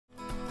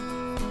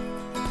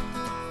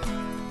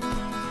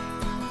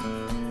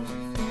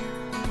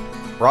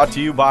Brought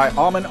to you by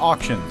Alman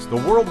Auctions, the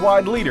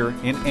worldwide leader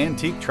in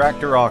antique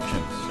tractor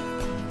auctions.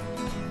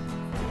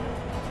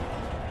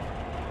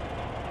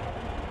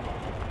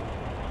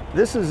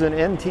 This is an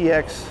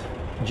NTX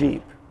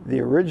Jeep,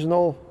 the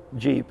original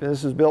Jeep.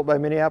 This is built by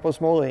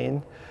Minneapolis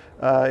Moline.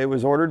 It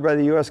was ordered by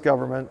the U.S.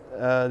 government.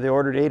 They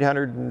ordered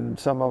 800 and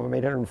some of them,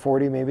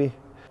 840 maybe.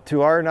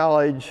 To our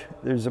knowledge,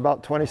 there's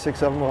about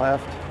 26 of them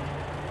left.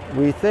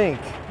 We think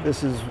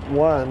this is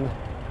one,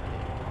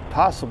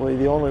 possibly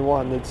the only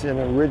one that's in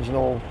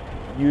original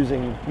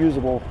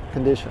usable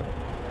condition.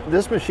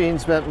 This machine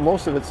spent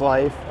most of its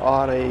life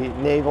on a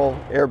naval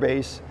air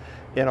base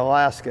in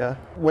Alaska,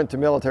 went to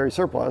military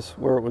surplus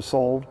where it was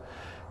sold,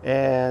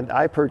 and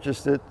I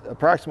purchased it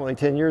approximately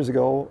 10 years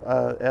ago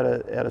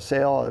at a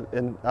sale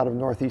out of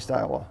Northeast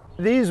Iowa.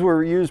 These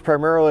were used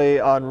primarily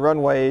on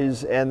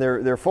runways, and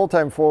they're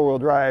full-time four-wheel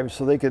drive,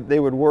 so they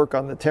would work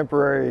on the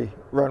temporary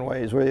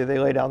runways where they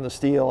lay down the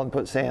steel and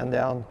put sand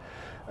down.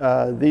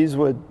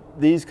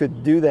 These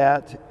could do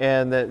that,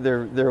 and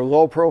they're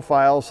low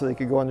profile, so they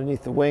could go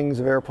underneath the wings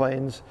of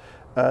airplanes.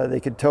 They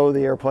could tow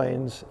the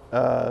airplanes.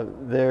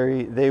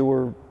 They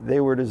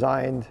were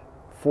designed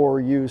for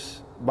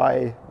use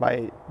by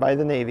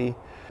the Navy.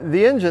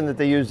 The engine that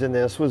they used in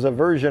this was a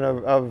version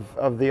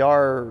of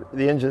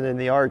the engine in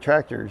the R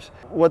tractors.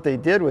 What they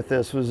did with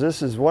this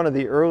is one of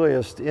the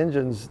earliest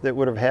engines that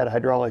would have had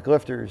hydraulic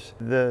lifters.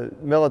 The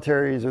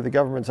military's or the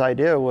government's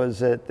idea was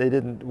that they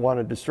didn't want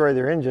to destroy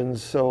their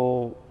engines,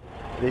 so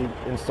they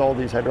installed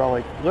these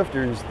hydraulic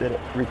lifters that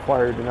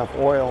required enough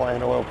oil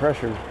and oil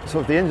pressure. So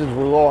if the engines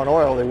were low on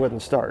oil, they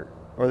wouldn't start,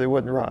 or they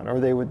wouldn't run, or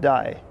they would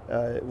die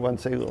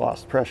once they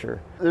lost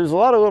pressure. There's a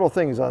lot of little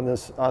things on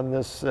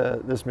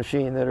this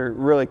machine that are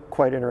really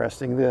quite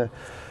interesting.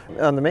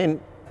 On the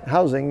main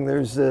housing,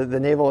 there's the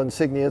naval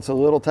insignia. It's a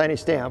little tiny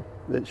stamp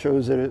that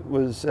shows that it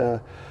was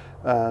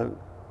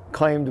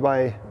claimed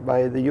by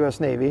the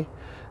U.S. Navy.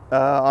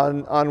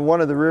 On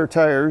one of the rear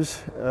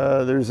tires,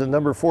 there's a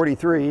number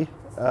 43,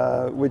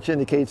 which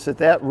indicates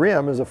that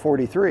rim is a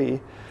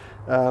 43.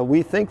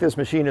 We think this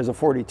machine is a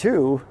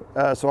 42,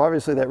 so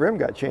obviously that rim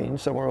got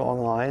changed somewhere along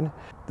the line.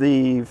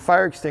 The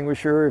fire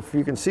extinguisher, if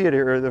you can see it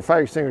here, the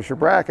fire extinguisher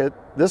bracket,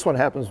 this one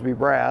happens to be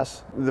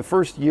brass. The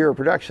first year of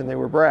production they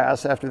were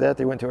brass. After that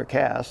they went to a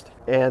cast,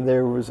 and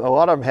there was a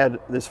lot of them had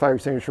this fire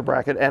extinguisher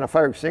bracket and a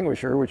fire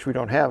extinguisher, which we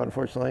don't have,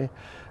 unfortunately.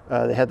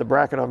 They had the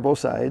bracket on both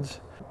sides.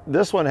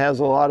 This one has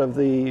a lot of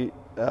the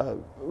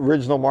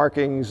original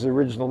markings,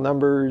 original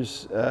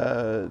numbers.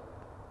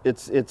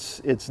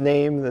 Its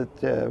name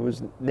that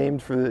was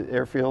named for the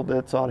airfield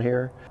that's on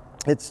here.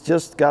 It's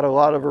just got a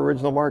lot of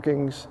original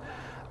markings.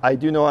 I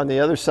do know on the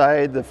other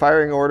side the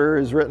firing order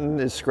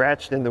is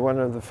scratched into one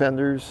of the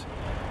fenders.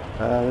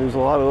 There's a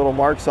lot of little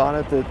marks on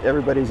it that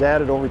everybody's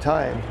added over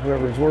time,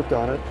 whoever's worked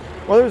on it.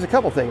 Well, there's a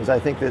couple things I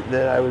think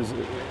that I was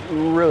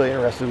really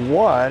interested in.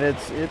 One,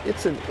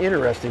 it's an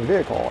interesting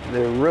vehicle.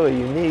 They're really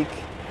unique.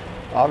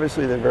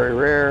 Obviously, they're very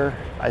rare.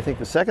 I think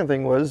the second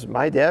thing was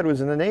my dad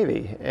was in the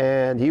Navy,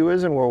 and he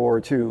was in World War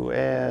II,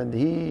 and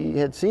he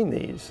had seen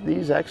these.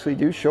 These actually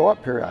do show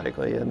up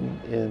periodically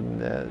in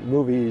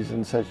movies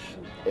and such,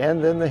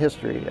 and then the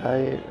history.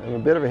 I am a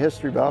bit of a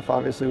history buff,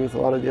 obviously, with a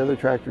lot of the other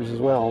tractors as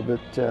well,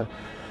 but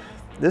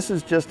this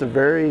is just a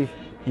very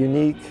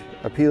unique,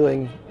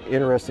 appealing,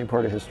 interesting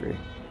part of history.